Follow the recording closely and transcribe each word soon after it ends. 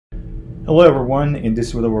Hello everyone, in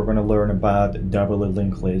this video we're going to learn about Doubly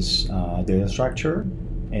LinkedList data structure,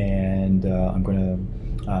 and I'm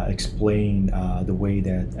going to explain the way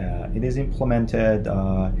that it is implemented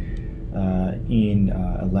in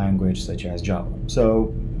a language such as Java.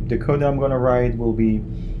 So the code that I'm going to write will be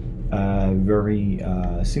very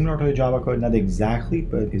similar to the Java code, not exactly,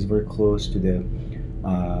 but it's very close to the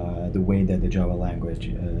way that the Java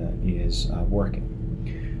language is working.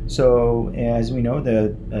 So as we know,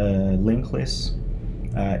 the linked list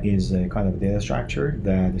is a kind of data structure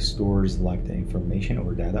that stores like the information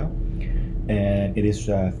or data, and it is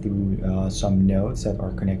through some nodes that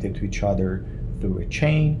are connected to each other through a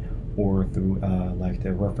chain or through like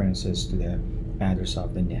the references to the address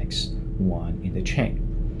of the next one in the chain.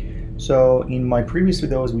 So in my previous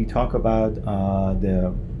videos, we talk about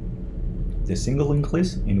the single linked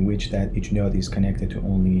list, in which that each node is connected to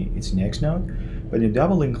only its next node. But in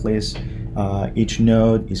double linked list, each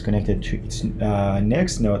node is connected to its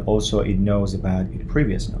next node. Also, it knows about its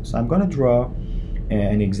previous node. So I'm going to draw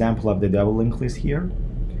an example of the double linked list here.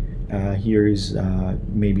 Here is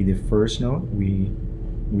maybe the first node,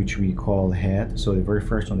 which we call head. So the very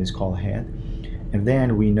first one is called head. And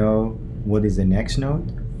then we know what is the next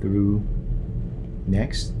node through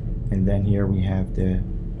next. And then here we have the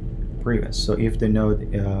previous. So if the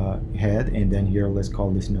node head, and then here let's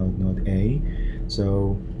call this node A.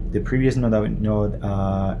 So the previous node of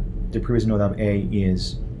A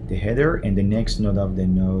is the header, and the next node of the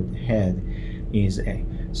node head is A.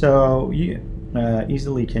 So you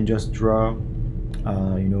easily can just draw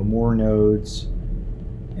more nodes,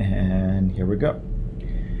 and here we go.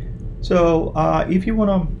 So if you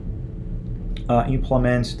want to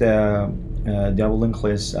implement the double linked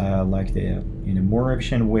list like in a more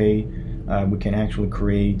efficient way, we can actually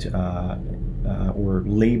create or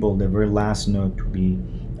label the very last node to be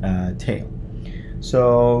tail.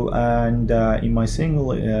 So and in my single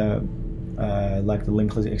like the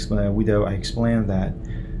linked list video, I explained that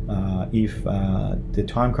if the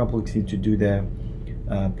time complexity to do the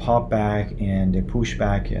pop back and the push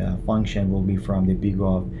back function will be from the big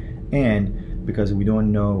of n, because we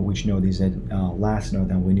don't know which node is the last node,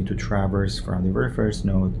 and we need to traverse from the very first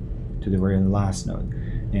node to the very last node.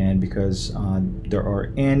 And because there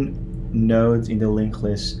are n nodes in the linked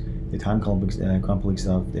list, the time complexity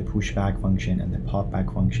of the pushback function and the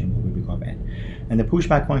popback function will be big of n. And the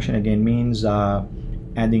pushback function again means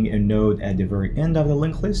adding a node at the very end of the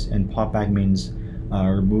linked list, and popback means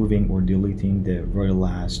removing or deleting the very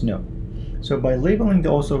last node. So by labeling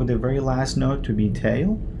also the very last node to be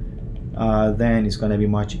tail, then it's going to be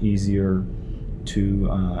much easier to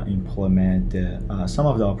implement some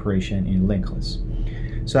of the operation in linked list.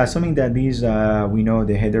 So assuming that these we know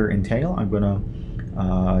the header and tail, I'm going to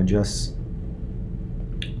just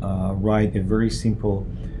write a very simple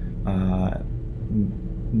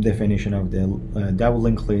definition of the double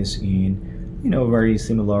linked list in very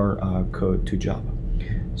similar code to Java.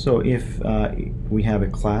 So if we have a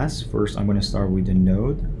class, first I'm going to start with the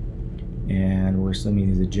node, and we're assuming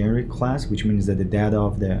it is a generic class, which means that the data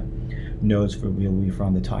of the nodes will be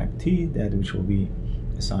from the type T, that which will be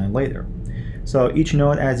assigned later. So each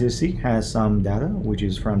node, as you see, has some data which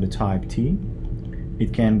is from the type T.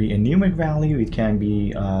 It can be a numeric value, it can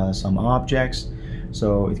be some objects,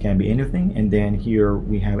 so it can be anything. And then here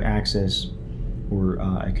we have access or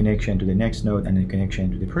a connection to the next node and a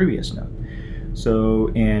connection to the previous node.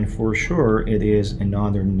 So, and for sure it is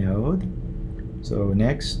another node. So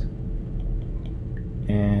next,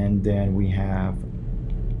 and then we have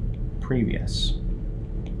previous.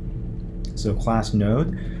 So class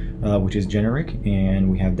node, which is generic, and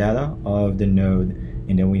we have data of the node,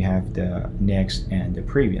 and then we have the next and the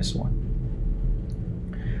previous one.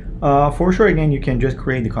 For sure, again, you can just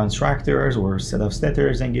create the constructors or set of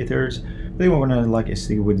setters and getters, but we want to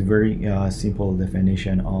stick with very simple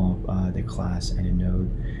definition of the class and the node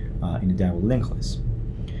in the double linked list.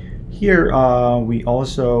 Here we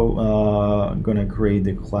also gonna create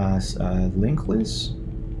the class linked list.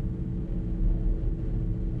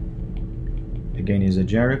 Again, is a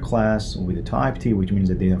generic class with a type T, which means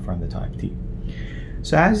the data from the type T.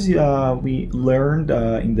 So as we learned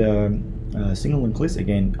in the single linked list,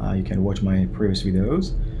 again, you can watch my previous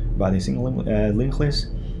videos about the single linked list.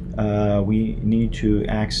 We need to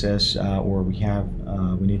access, or we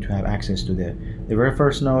need to have access to the very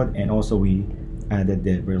first node, and also we added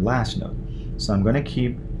the very last node. So I'm going to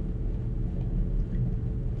keep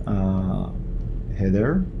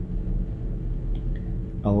header.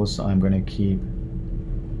 Also, I'm going to keep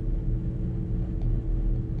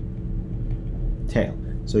tail.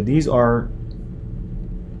 So these are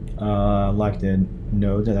like the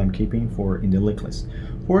nodes that I'm keeping for in the linked list.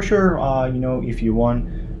 For sure, if you want,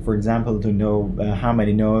 for example, to know how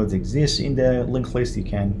many nodes exist in the linked list, you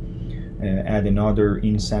can add another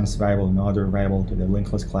instance variable, another variable to the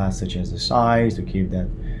linked list class, such as the size, to keep the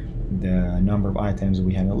number of items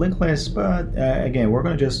we have in the linked list. But again, we're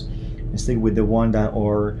going to just stick with the one that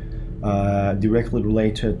are directly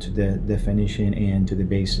related to the definition and to the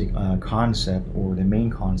basic concept, or the main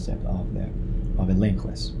concept of a linked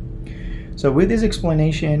list. So with this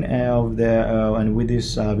explanation of the and with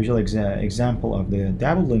this visual example of the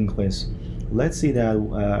double linked list, let's see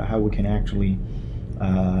that how we can actually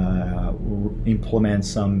implement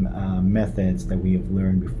some methods that we have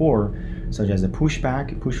learned before, such as the push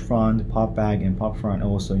back, push front, pop back, and pop front,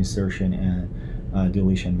 also insertion and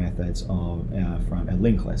deletion methods of from a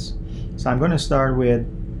linked list. So I'm going to start with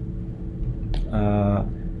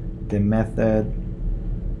the method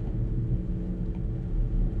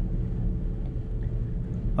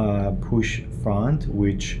push front,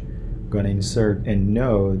 which going to insert a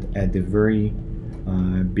node at the very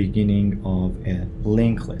beginning of a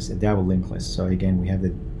linked list, a double linked list. So again, we have the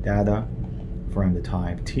data from the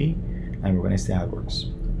type T, and we're going to see how it works.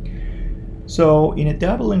 So in a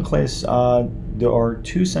double linked list, there are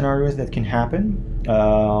two scenarios that can happen.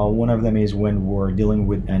 One of them is when we're dealing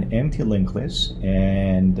with an empty linked list,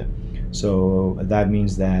 and so that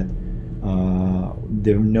means that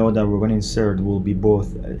the node that we're going to insert will be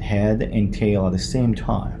both head and tail at the same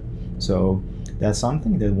time. So that's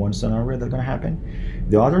something, that one scenario that's going to happen.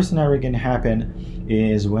 The other scenario can happen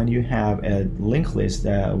is when you have a linked list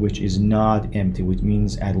which is not empty, which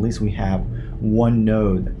means at least we have one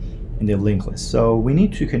node in the linked list. So we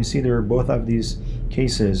need to consider both of these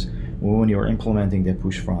cases when you're implementing the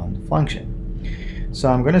push front function. So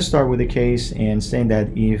I'm going to start with the case and saying that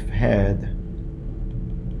if head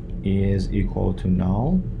is equal to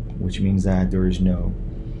null, which means that there is no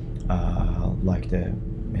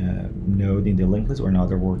node in the linked list, or in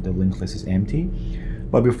other words, the linked list is empty.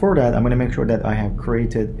 But before that, I'm going to make sure that I have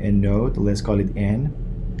created a node. Let's call it n,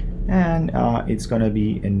 and it's going to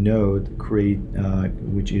be a node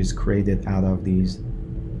which is created out of these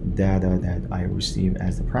data that I receive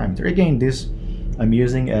as the parameter. Again, this I'm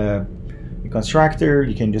using a constructor.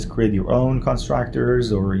 You can just create your own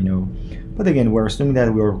constructors, or but again, we're assuming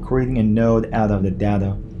that we're creating a node out of the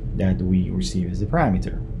data that we receive as the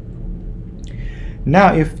parameter.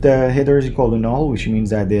 Now, if the header is equal to null, which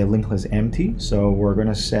means that the linked list is empty, so we're going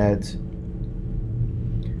to set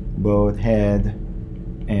both head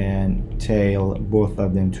and tail, both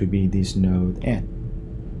of them, to be this node n.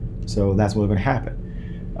 So that's what's going to happen.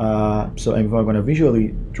 So if I'm going to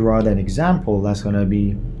visually draw that example, that's going to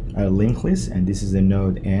be a linked list, and this is the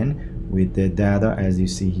node n with the data as you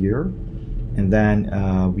see here, and then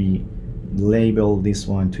we label this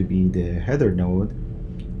one to be the header node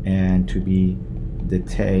and to be the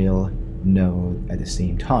tail node at the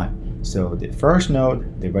same time. So the first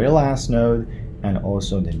node, the very last node, and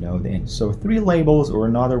also the node n. So three labels, or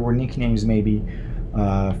in other words, nicknames maybe,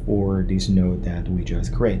 for this node that we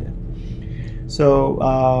just created.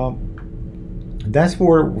 So that's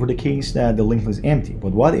for the case that the linked list is empty.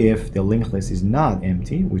 But what if the linked list is not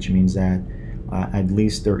empty, which means that at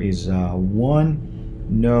least there is one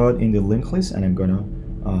node in the linked list, and I'm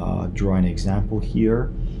gonna draw an example here.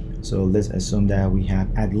 So let's assume that we have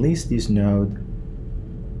at least this node,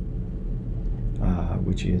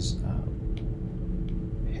 which is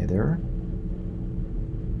header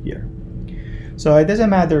here. So it doesn't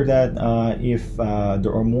matter that if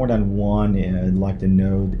there are more than one like the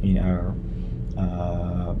node in our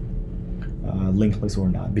linked list or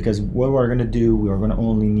not, because what we're going to do, we are going to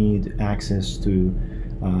only need access to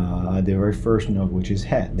the very first node, which is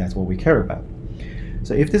head. That's what we care about.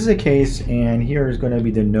 So if this is the case, and here is going to be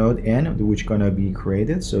the node n, which is going to be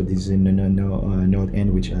created. So this is the node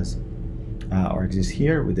n, which has or exists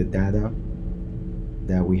here with the data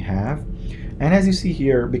that we have. And as you see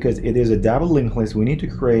here, because it is a double linked list, we need to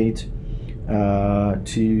create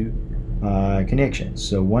two connections.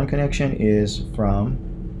 So one connection is from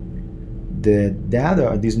the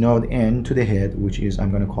data, this node n, to the head, which is, I'm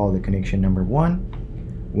going to call the connection number 1,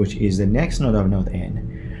 which is the next node of node n.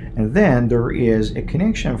 And then there is a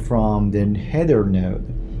connection from the header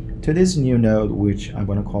node to this new node, which I'm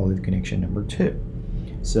going to call it connection number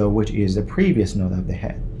 2, so which is the previous node of the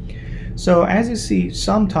head. So as you see,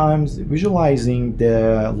 sometimes visualizing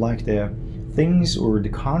the things or the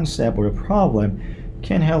concept or the problem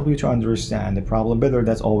can help you to understand the problem better.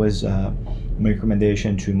 That's always my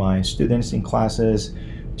recommendation to my students in classes,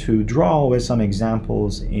 to draw with some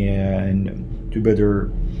examples and to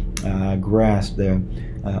better grasp the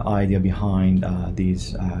idea behind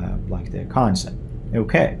these the concept.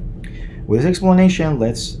 Okay, with this explanation,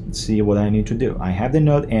 let's see what I need to do. I have the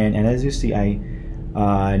node n, and as you see,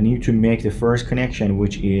 I need to make the first connection,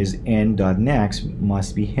 which is n.next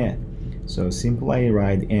must be head. So simply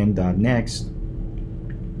write n.next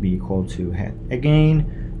be equal to head.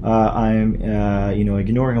 Again, I'm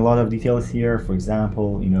ignoring a lot of details here. For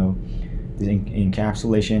example, this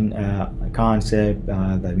encapsulation concept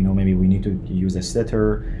that maybe we need to use a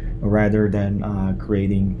setter rather than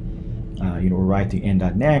creating writing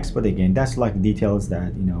n.next. But again, that's like details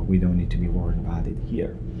that we don't need to be worried about it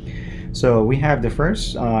here. So we have the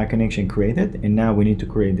first connection created, and now we need to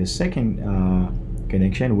create the second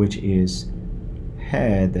connection, which is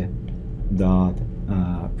head dot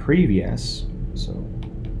previous. So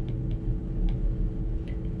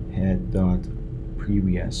head dot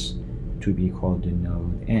previous to be called the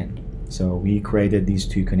node n. So we created these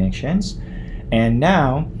two connections, and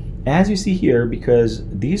now as you see here, because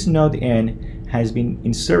this node n has been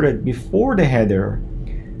inserted before the header,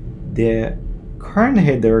 the current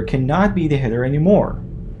header cannot be the header anymore.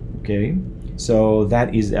 Okay, so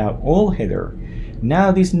that is our old header.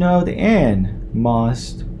 Now this node n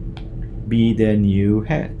must be the new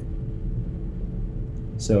head.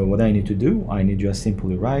 So what I need to do, I need to just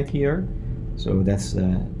simply write here. So that's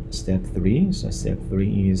step 3. So step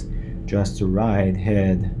 3 is just to write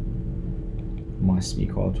head must be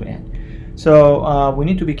equal to n. So we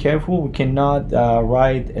need to be careful. We cannot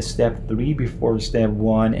write a step 3 before step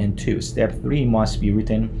 1 and 2. Step 3 must be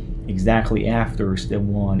written exactly after step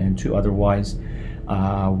 1 and 2. Otherwise,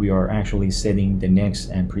 we are actually setting the next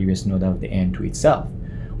and previous node of the n to itself,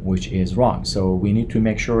 which is wrong. So we need to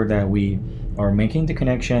make sure that we are making the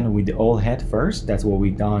connection with the old head first. That's what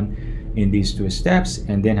we've done in these 2 steps.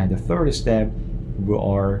 And then at the third step, we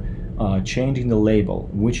are changing the label.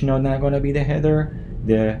 Which node now going to be the header?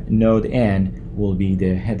 The node n will be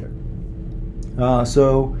the header.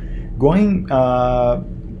 So going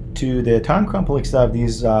to the time complex of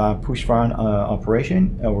this push front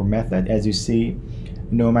operation or method, as you see,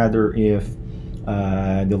 no matter if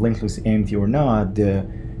the linked list is empty or not, the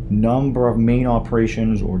number of main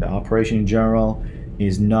operations or the operation in general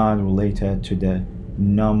is not related to the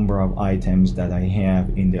number of items that I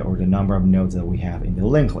have in the, or the number of nodes that we have in the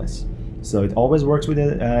linked list. So it always works with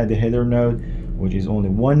the header node, which is only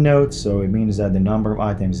one node. So it means that the number of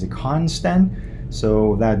items is a constant.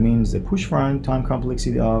 So that means the push front time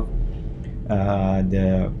complexity of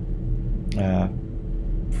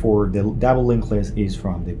for the double linked list is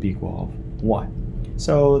from the big O of 1.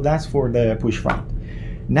 So that's for the push front.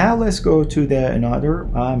 Now let's go to the another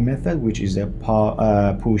method, which is a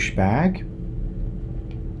push back.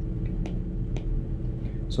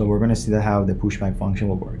 So we're going to see that how the pushback function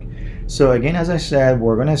will work. So again, as I said,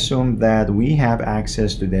 we're going to assume that we have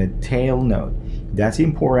access to the tail node. That's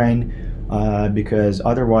important because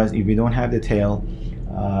otherwise, if we don't have the tail,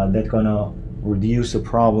 that's going to reduce the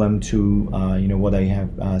problem to what I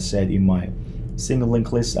have said in my single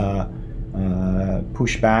linked list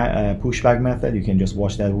pushback method. You can just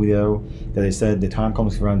watch that video that I said the time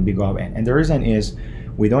comes from big O of n. And the reason is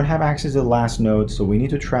we don't have access to the last node, so we need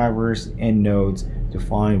to traverse n nodes to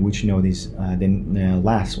find which node is the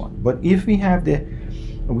last one. But if we have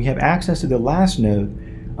access to the last node,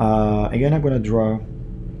 again, I'm going to draw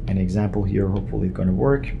an example here. Hopefully it's going to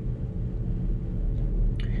work.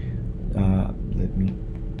 Let me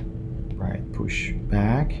write push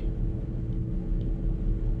back,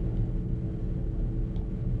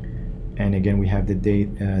 and again we have the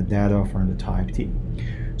data from the type T.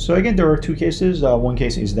 So again, there are 2 cases. One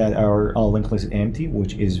case is that our linked list is empty,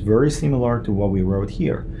 which is very similar to what we wrote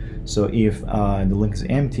here. So if the link is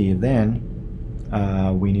empty, then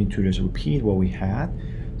we need to just repeat what we had.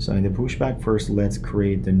 So in the pushback, first let's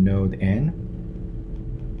create the node n,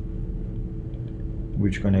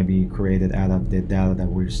 which is going to be created out of the data that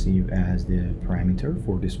we receive as the parameter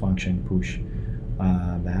for this function push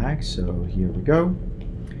back. So here we go.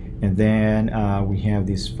 And then we have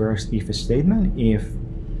this first if statement. If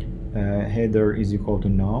header is equal to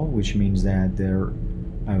null, which means that their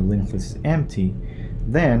linked list is empty,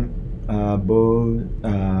 then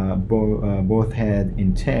both head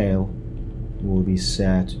and tail will be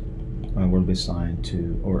set, will be assigned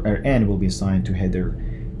to, or n will be assigned to header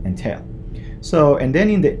and tail. So, and then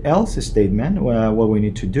in the else statement, what we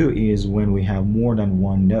need to do is when we have more than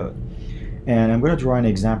one node. And I'm going to draw an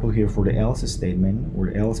example here for the else statement, or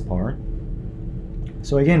the else part.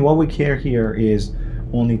 So again, what we care here is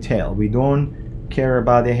only tail. We don't care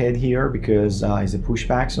about the head here because it's a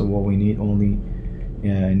pushback, so what we need only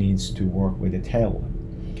needs to work with the tail one.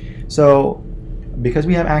 So because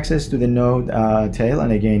we have access to the node tail,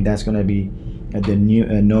 and again that's going to be the new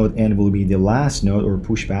node n will be the last node or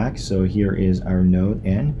pushback. So here is our node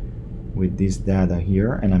n with this data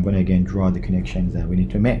here, and I'm going to again draw the connections that we need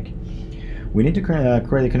to make. We need to create a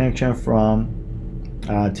connection from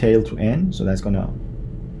tail to n, so that's going to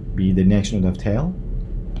be the next node of tail.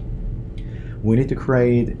 We need to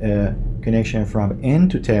create a connection from n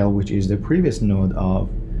to tail, which is the previous node of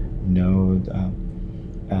node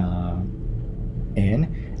n.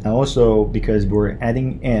 And also, because we're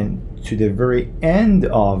adding n to the very end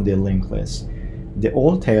of the linked list, the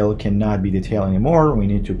old tail cannot be the tail anymore. We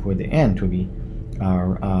need to put the n to be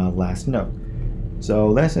our last node. So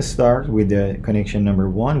let's start with the connection number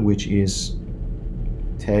 1, which is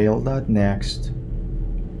tail.next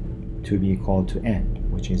to be equal to n,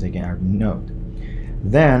 which is again our node.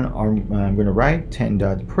 Then I'm going to write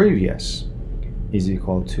 10.previous is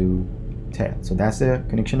equal to tail. So that's the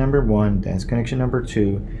connection number 1, that's connection number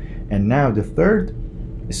 2. And now the third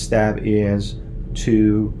step is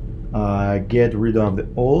to get rid of the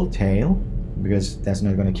old tail, because that's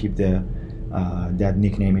not going to keep the that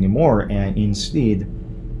nickname anymore, and instead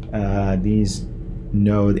these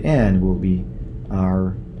node n will be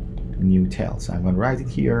our new tail. So I'm going to write it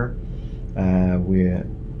here with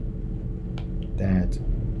that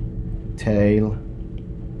tail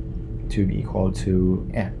to be equal to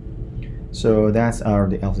n. So that's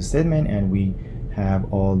the else statement, and we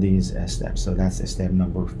have all these steps. So that's step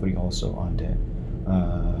number 3 also on the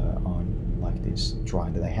on like this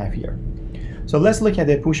drawing that I have here. So let's look at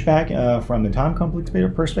the pushback from the time complex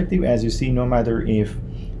perspective. As you see, no matter if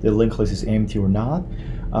the linked list is empty or not,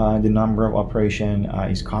 the number of operation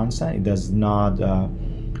is constant. It does not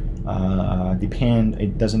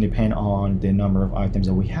it doesn't depend on the number of items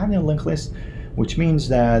that we have in the linked list, which means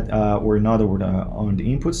that or in other words, on the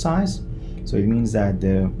input size. So it means that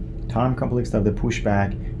the time complex of the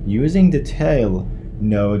pushback using the tail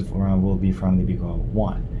node will be from the big O of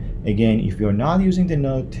 1. Again, if you're not using the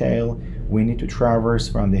node tail, we need to traverse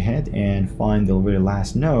from the head and find the very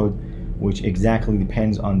last node, which exactly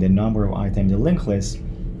depends on the number of items in the linked list,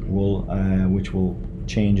 which will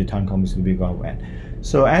change the time complex to the big O of n.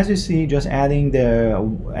 So as you see, just adding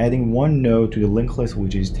one node to the linked list,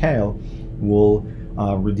 which is tail, will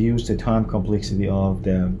reduce the time complexity of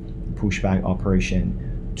the pushback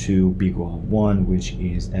operation to big O of 1, which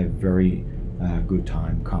is a very good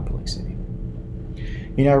time complexity.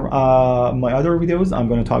 In my other videos, I'm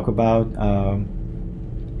going to talk about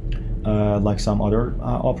like some other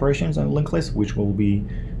operations on linked list, which will be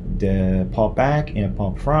the pop back and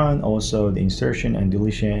pop front, also the insertion and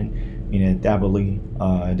deletion in a double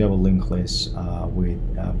linked list with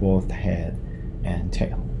both head and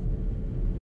tail.